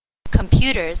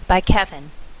Computers by Kevin.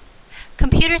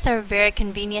 Computers are a very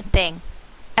convenient thing.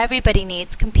 Everybody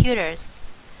needs computers.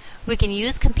 We can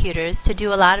use computers to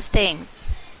do a lot of things.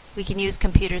 We can use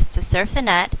computers to surf the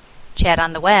net, chat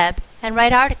on the web, and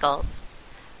write articles.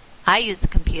 I use a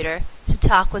computer to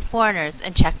talk with foreigners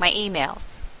and check my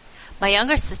emails. My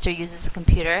younger sister uses a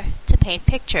computer to paint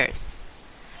pictures.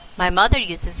 My mother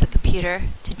uses a computer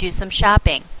to do some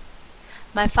shopping.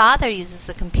 My father uses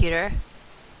a computer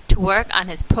to work on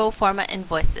his pro forma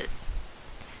invoices.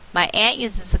 My aunt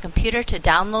uses a computer to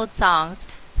download songs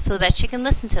so that she can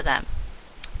listen to them.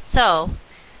 So,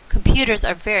 computers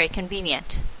are very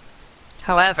convenient.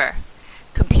 However,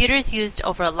 computers used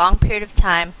over a long period of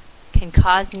time can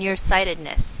cause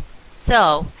nearsightedness.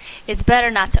 So, it's better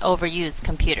not to overuse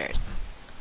computers.